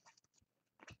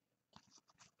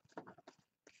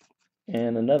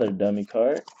 And another dummy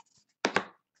card.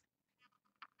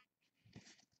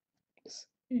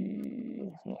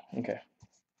 Okay.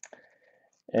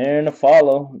 And a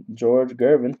follow, George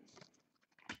Gervin.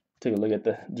 Take a look at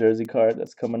the jersey card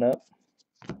that's coming up.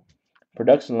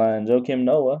 Production line, Joakim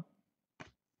Noah.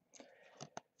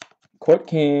 Court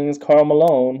Kings, Karl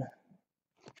Malone.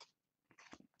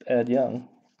 Ed Young.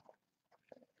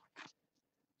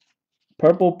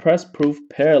 Purple press proof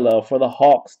parallel for the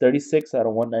Hawks, 36 out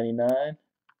of 199.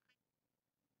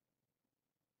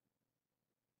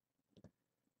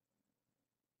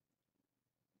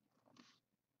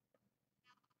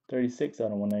 36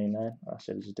 out of 199. I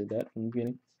should have just did that from the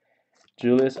beginning.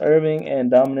 Julius Erving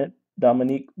and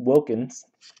Dominique Wilkins.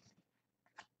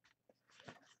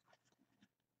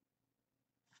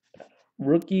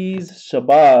 Rookies,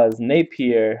 Shabazz,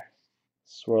 Napier,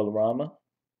 Swirlorama.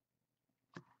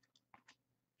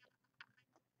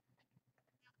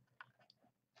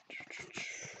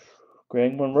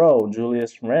 Greg Monroe,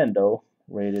 Julius Randle,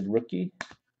 rated rookie.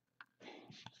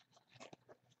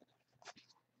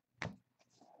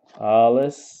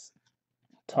 Hollis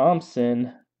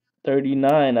Thompson,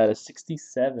 39 out of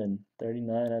 67.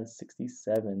 39 out of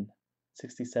 67.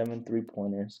 67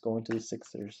 three-pointers going to the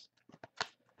Sixers.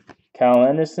 Kyle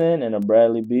Anderson and a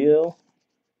Bradley Beal.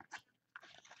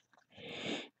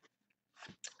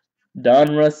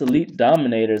 Donruss Elite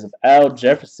Dominators of Al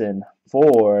Jefferson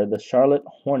for the Charlotte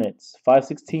Hornets.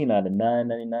 516 out of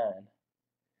 999.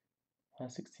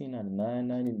 516 out of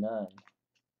 999.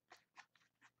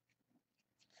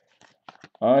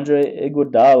 Andre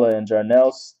Iguodala and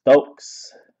Jarnell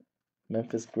Stokes,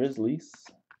 Memphis Grizzlies.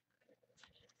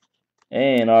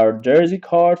 And our jersey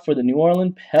card for the New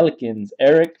Orleans Pelicans,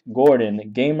 Eric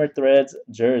Gordon, Gamer Threads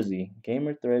jersey.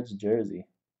 Gamer Threads jersey.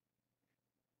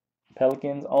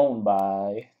 Pelicans owned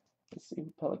by, let's see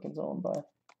who Pelicans owned by.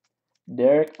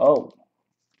 Derek O.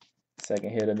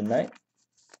 Second hit of the night.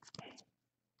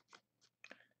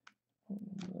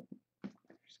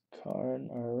 Card,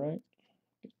 alright.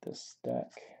 Get this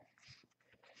stack.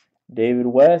 David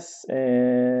West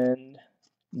and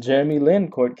Jeremy Lin,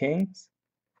 Court Kings.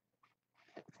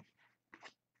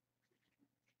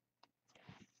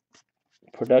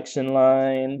 Production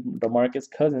line, DeMarcus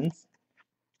Cousins.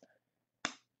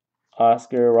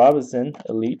 Oscar Robinson,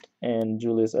 Elite, and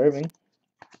Julius Erving.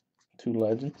 Two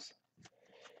legends.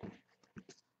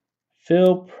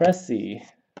 Phil Pressey.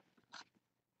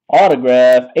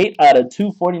 Autograph, 8 out of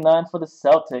 249 for the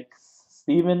Celtics.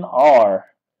 Stephen R.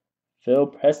 Phil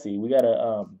Pressey. We got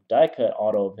a die cut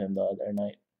auto of him the other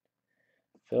night.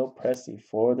 Phil Pressey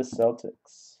for the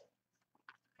Celtics.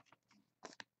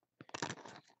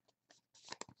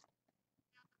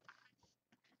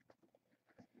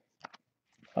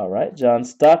 All right, John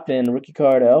Stockton, rookie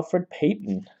card, Alfred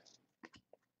Payton.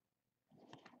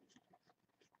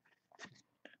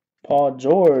 Paul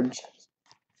George,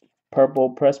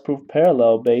 purple press proof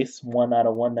parallel base, 1 out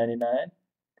of 199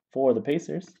 for the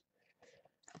Pacers.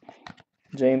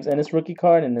 James Ennis rookie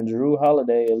card and the Drew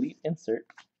Holiday Elite insert.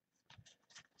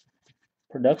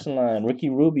 Production line, Ricky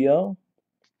Rubio.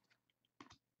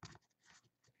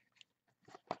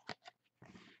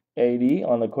 AD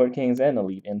on the Court Kings and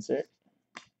Elite insert.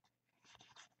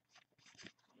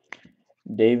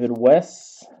 David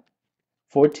West,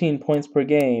 14 points per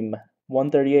game,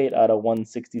 138 out of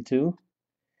 162.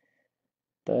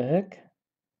 The heck?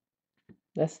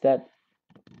 That's that.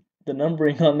 The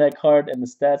numbering on that card and the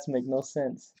stats make no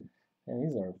sense. And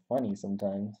these are funny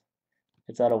sometimes.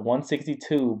 It's out of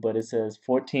 162, but it says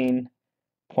 14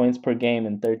 points per game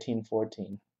in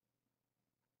 13-14.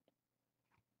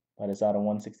 But it's out of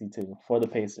 162 for the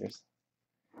Pacers.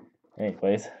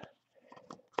 Anyways,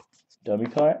 dummy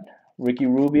card. Ricky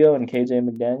Rubio and KJ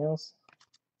McDaniels.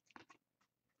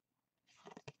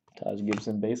 Taj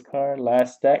Gibson base card.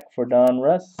 Last stack for Don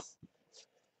Russ.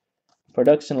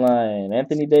 Production line,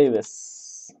 Anthony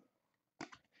Davis.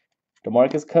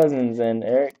 DeMarcus Cousins and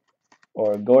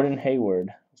Gordon Hayward.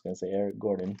 I was going to say Eric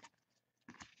Gordon.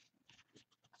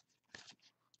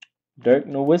 Dirk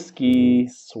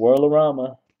Nowitzki,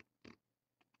 Swirlorama.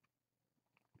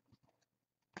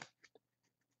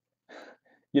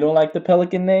 You don't like the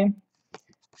Pelican name?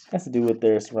 Has to do with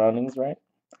their surroundings, right?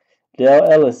 Dale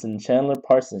Ellis and Chandler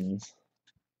Parsons.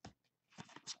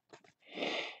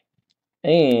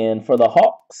 And for the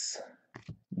Hawks,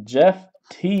 Jeff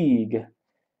Teague,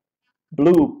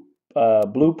 blue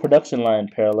production line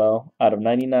parallel out of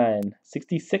 99,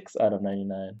 66 out of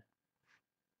 99. You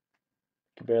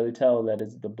can barely tell that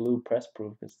it's the blue press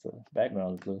proof. It's the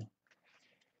background is blue.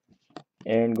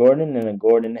 Aaron Gordon and a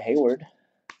Gordon Hayward.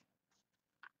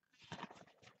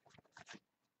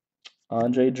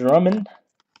 Andre Drummond,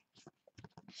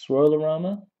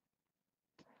 Swirlorama.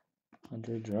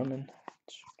 Andre Drummond,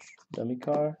 dummy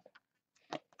card.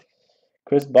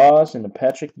 Chris Bosh and a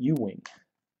Patrick Ewing.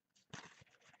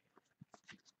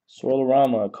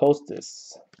 Swirlorama,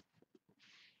 Costas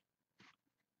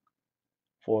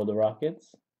for the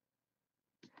Rockets.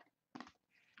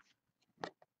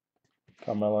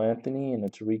 Carmelo Anthony and a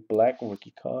Tariq Black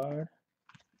rookie card.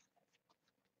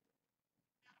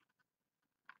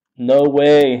 No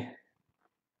way.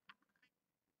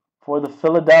 For the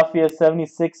Philadelphia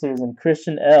 76ers and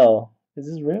Christian L. Is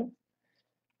this real?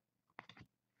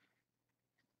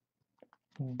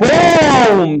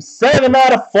 Boom! 7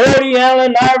 out of 40,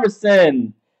 Allen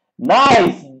Iverson.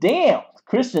 Nice. Damn.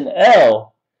 Christian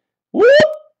L. Whoop!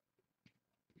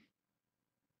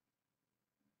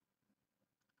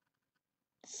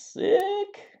 Sick.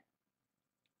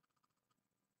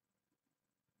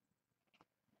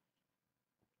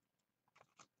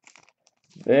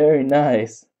 Very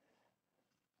nice.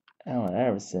 Allen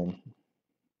Iverson.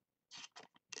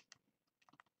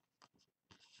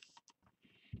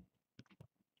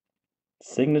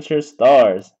 Signature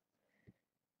stars.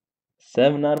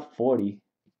 7 out of 40.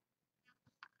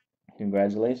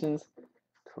 Congratulations,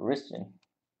 Christian.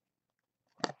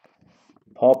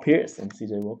 Paul Pierce and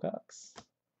CJ Wilcox.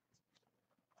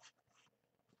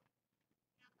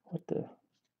 What the?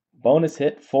 Bonus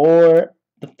hit for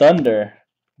the Thunder.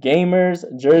 Gamers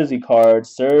jersey card,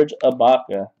 Serge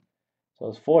Ibaka. So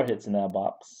there's 4 hits in that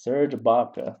box. Serge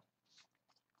Ibaka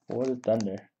for the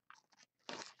Thunder.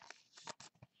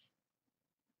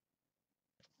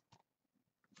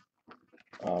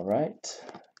 All right.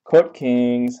 Court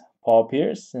Kings, Paul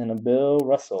Pierce and a Bill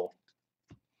Russell.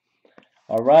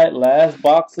 All right, last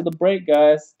box of the break,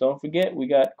 guys. Don't forget, we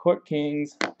got Court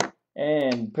Kings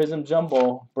and Prism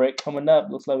Jumbo break coming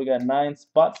up. Looks like we got 9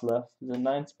 spots left. Is it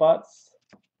 9 spots?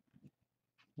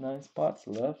 9 spots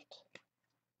left.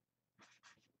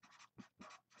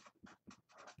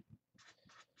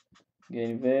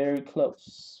 Getting very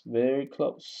close. Very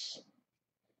close.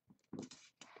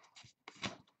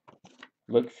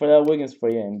 Look for that Wiggins for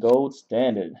you in gold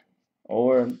standard.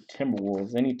 Or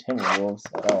Timberwolves. Any Timberwolves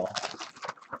at all.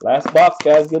 Last box,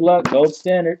 guys. Good luck. Gold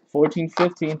standard.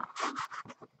 14-15.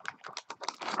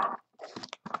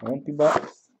 Empty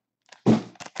box.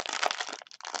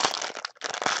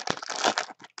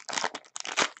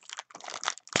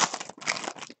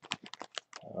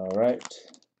 All right.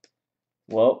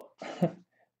 Well,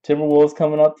 Timberwolves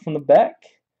coming up from the back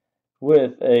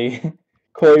with a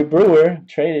Corey Brewer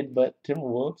traded, but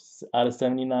Timberwolves out of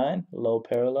 79, low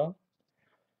parallel.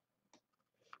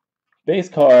 Base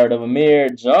card of Amir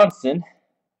Johnson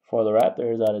for the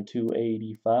Raptors out of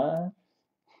 285.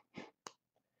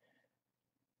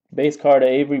 Base card of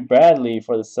Avery Bradley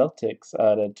for the Celtics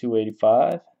out of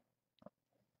 285.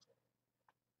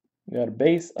 We got a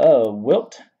base of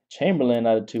Wilt Chamberlain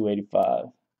out of 285.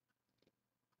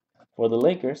 For the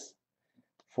Lakers.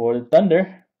 For the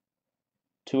Thunder,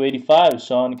 285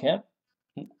 Sean Kemp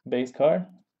base card.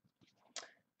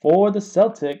 For the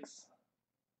Celtics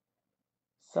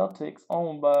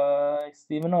owned by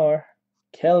Stephen R.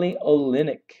 Kelly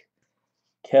Olynyk.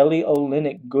 Kelly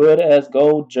Olynyk, good as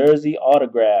gold jersey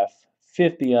autograph.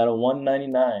 50 out of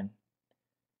 199.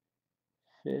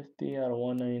 50 out of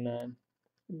 199.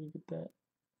 Look at that.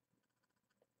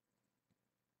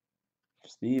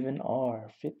 Stephen R.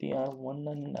 50 out of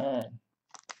 199.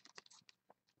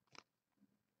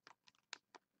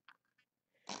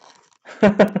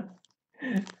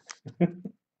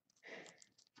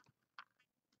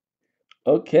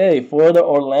 Okay, for the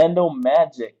Orlando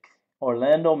Magic.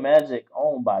 Orlando Magic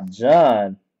owned by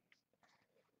John.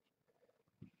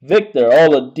 Victor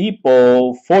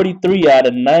Oladipo, 43 out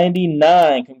of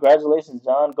 99. Congratulations,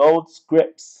 John. Gold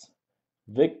scripts.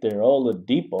 Victor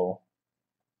Oladipo.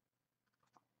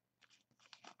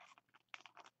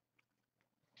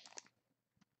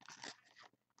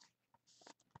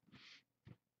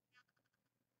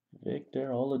 Victor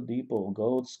Oladipo,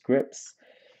 gold scripts.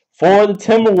 For the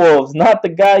Timberwolves, not the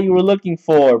guy you were looking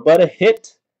for, but a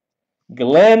hit.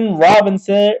 Glenn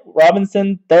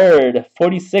Robinson third,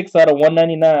 46 out of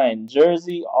 199.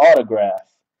 Jersey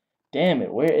autograph. Damn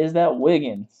it, where is that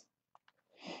Wiggins?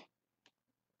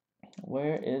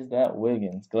 Where is that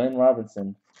Wiggins? Glenn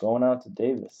Robinson going out to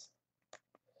Davis.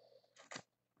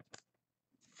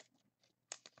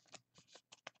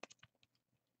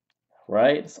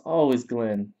 Right? It's always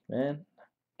Glenn, man.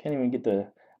 Can't even get the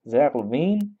Zach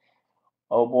LaVine.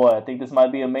 Oh boy, I think this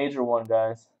might be a major one,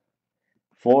 guys.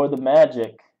 For the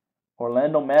Magic,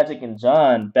 Orlando Magic and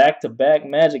John, back-to-back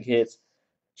Magic hits.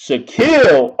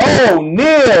 Shaquille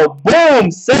O'Neal, boom,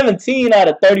 17 out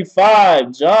of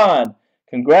 35. John,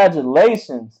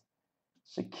 congratulations.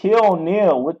 Shaquille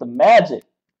O'Neal with the Magic.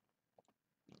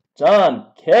 John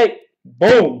K,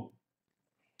 boom.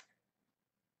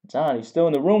 John, he's still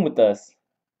in the room with us.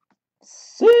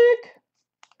 Sick.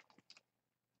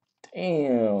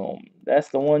 Damn, that's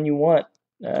the one you want.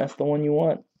 That's the one you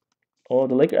want. Oh,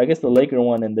 the Laker. I guess the Laker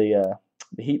one and the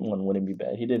Heat one wouldn't be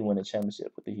bad. He didn't win a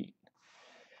championship with the Heat.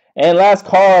 And last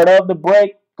card of the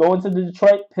break, Going to the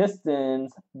Detroit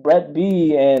Pistons, Brett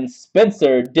B and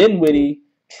Spencer Dinwiddie,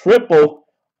 triple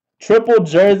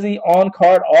jersey on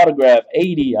card autograph,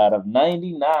 80 out of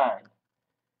 99.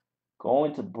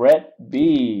 Going to Brett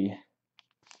B.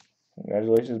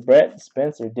 Congratulations, Brett.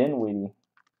 Spencer Dinwiddie.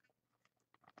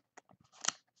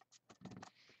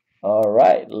 All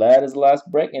right, that is the last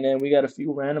break, and then we got a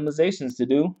few randomizations to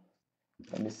do.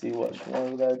 Let me see which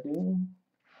one we got to do.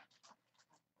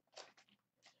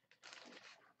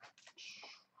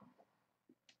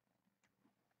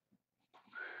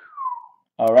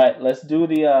 All right, let's do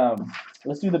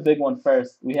the big one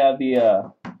first. We have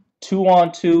the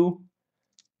 2-on-2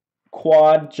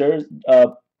 quad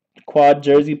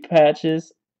jersey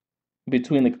patches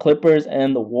between the Clippers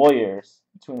and the Warriors.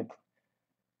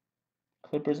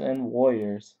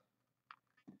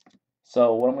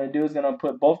 So what I'm going to do is going to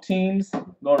put both teams,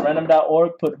 go to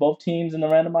random.org, put both teams in the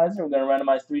randomizer. We're going to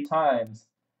randomize 3 times.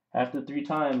 After 3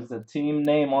 times, the team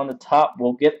name on the top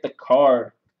will get the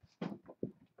card.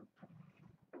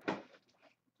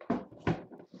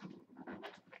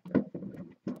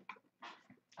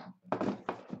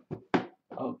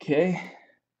 Okay.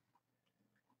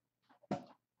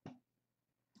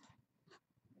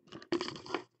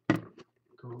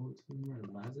 Go to the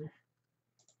randomizer.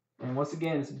 And once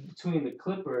again, it's between the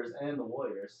Clippers and the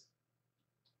Warriors.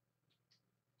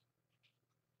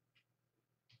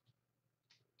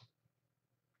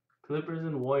 Clippers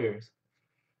and Warriors.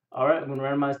 All right, I'm going to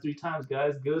randomize 3 times,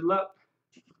 guys. Good luck.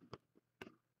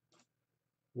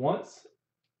 Once.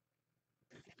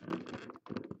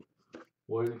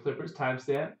 Warriors and Clippers,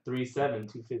 timestamp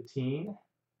 3/7/215.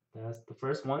 That's the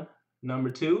first one. Number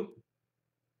 2.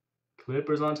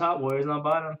 Clippers on top, Warriors on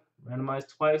bottom. Randomized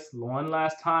twice. One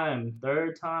last time.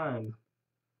 Third time.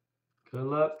 Good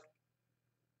luck.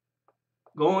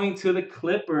 Going to the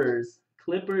Clippers.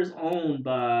 Clippers owned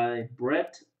by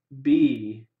Brett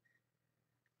B.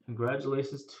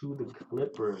 Congratulations to the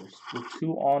Clippers. The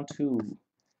 2-on-2.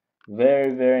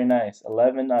 Very, very nice.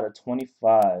 11 out of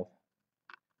 25.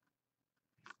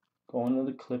 Going to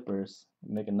the Clippers.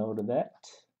 Make a note of that.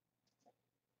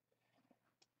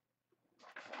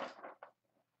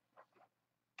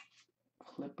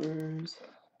 Clippers.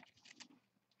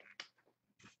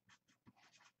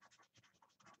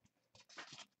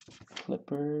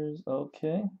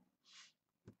 Okay.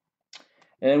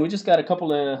 And we just got a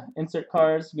couple of insert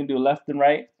cards. We can do left and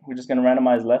right. We're just going to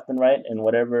randomize left and right, and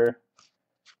whatever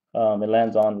it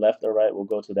lands on, left or right, will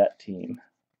go to that team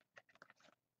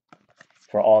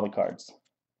for all the cards.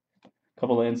 A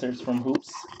couple of inserts from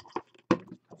Hoops.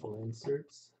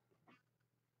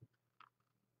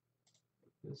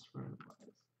 This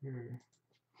randomize here.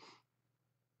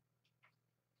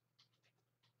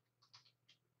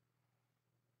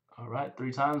 All right,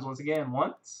 3 times once again.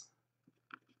 Once.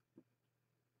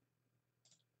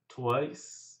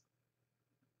 Twice.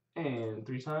 And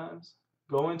 3 times.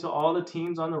 Going to all the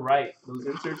teams on the right. Those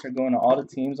inserts are going to all the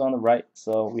teams on the right.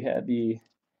 So we had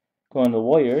going to the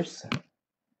Warriors,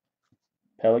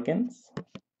 Pelicans,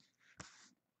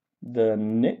 the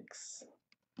Knicks,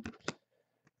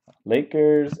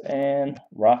 Lakers, and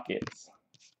Rockets.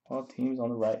 All teams on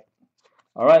the right.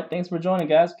 All right, thanks for joining,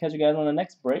 guys. Catch you guys on the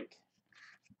next break.